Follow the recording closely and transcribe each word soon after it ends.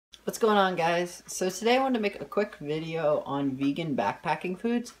What's going on, guys? So today I wanted to make a quick video on vegan backpacking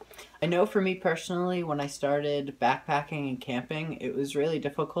foods. I know for me personally, when I started backpacking and camping, it was really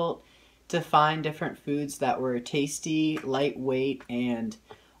difficult to find different foods that were tasty, lightweight, and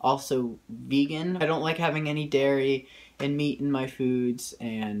also vegan. I don't like having any dairy and meat in my foods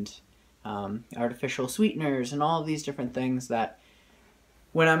and artificial sweeteners and all of these different things that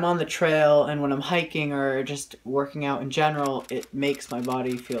when I'm on the trail and when I'm hiking or just working out in general, it makes my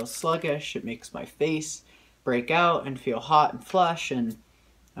body feel sluggish. It makes my face break out and feel hot and flush. And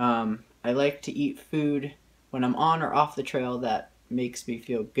I like to eat food when I'm on or off the trail that makes me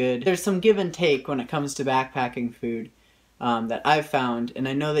feel good. There's some give and take when it comes to backpacking food that I've found. And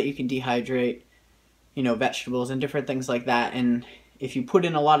I know that you can dehydrate, vegetables and different things like that. And if you put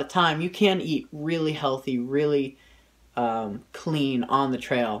in a lot of time, you can eat really healthy, really clean on the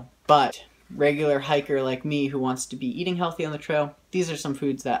trail. But regular hiker like me who wants to be eating healthy on the trail, these are some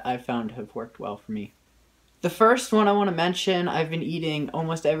foods that I've found have worked well for me. The first one I want to mention, I've been eating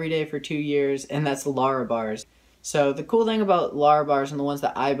almost every day for 2 years, and that's Lara bars. So the cool thing about Lara bars and the ones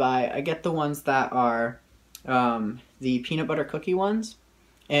that I buy, I get the ones that are the peanut butter cookie ones,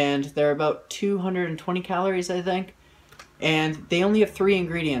 and they're about 220 calories, I think. And they only have 3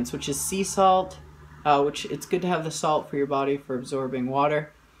 ingredients, which is sea salt, which it's good to have the salt for your body for absorbing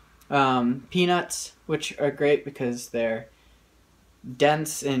water. Peanuts, which are great because they're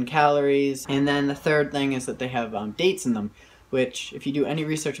dense in calories. And then the third thing is that they have dates in them, which if you do any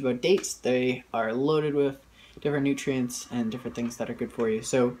research about dates, they are loaded with different nutrients and different things that are good for you.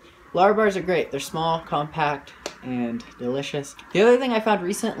 So Lara bars are great. They're small, compact, and delicious. The other thing I found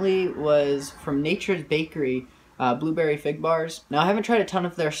recently was from Nature's Bakery, blueberry fig bars. Now I haven't tried a ton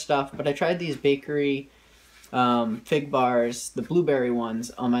of their stuff, but I tried these bakery fig bars, the blueberry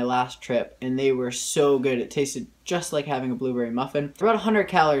ones, on my last trip, and they were so good. It tasted just like having a blueberry muffin. They're about 100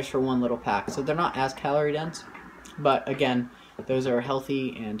 calories for one little pack, so they're not as calorie dense, but again, those are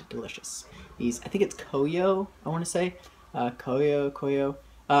healthy and delicious. These, I think it's Koyo, I want to say, Koyo,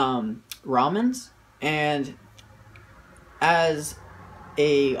 ramens, and as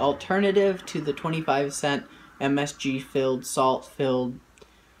a alternative to the 25-cent MSG filled, salt filled,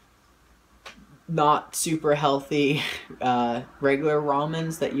 not super healthy regular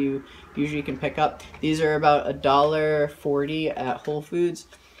ramens that you usually can pick up. These are about $1.40 at Whole Foods,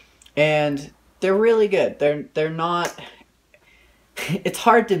 and they're really good. They're not. It's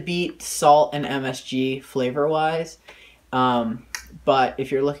hard to beat salt and MSG flavor wise, but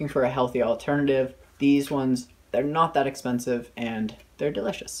if you're looking for a healthy alternative, these ones, they're not that expensive and they're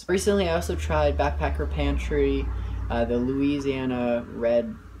delicious. Recently I also tried Backpacker Pantry, the Louisiana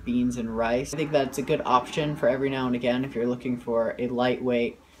red beans and rice. I think that's a good option for every now and again if you're looking for a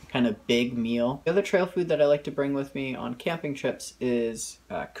lightweight kind of big meal. The other trail food that I like to bring with me on camping trips is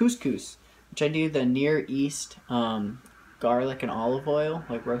couscous, which I do the Near East garlic and olive oil,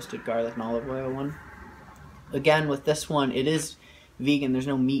 like roasted garlic and olive oil one. Again, with this one, it is vegan. There's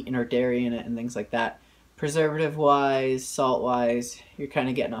no meat or dairy in it and things like that. Preservative wise, salt wise, you're kind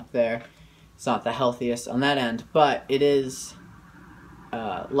of getting up there. It's not the healthiest on that end, but it is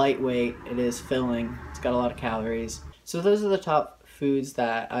lightweight, it is filling, it's got a lot of calories. So those are the top foods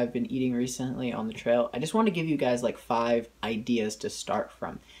that I've been eating recently on the trail. I just want to give you guys like 5 ideas to start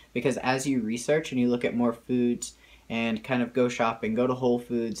from, because as you research and you look at more foods and kind of go shopping, go to Whole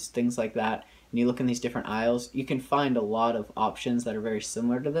Foods, things like that, and you look in these different aisles, you can find a lot of options that are very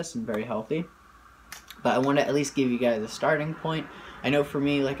similar to this and very healthy. But I want to at least give you guys a starting point. I know for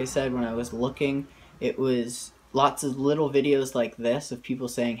me, like I said, when I was looking, it was lots of little videos like this of people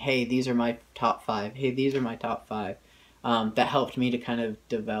saying, hey, these are my top 5. Hey, these are my top 5. That helped me to kind of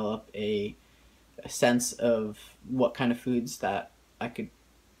develop a sense of what kind of foods that I could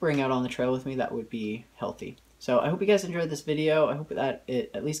bring out on the trail with me that would be healthy. So I hope you guys enjoyed this video. I hope that it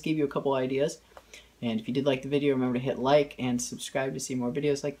at least gave you a couple ideas. And if you did like the video, remember to hit like and subscribe to see more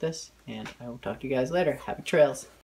videos like this. And I will talk to you guys later. Happy trails!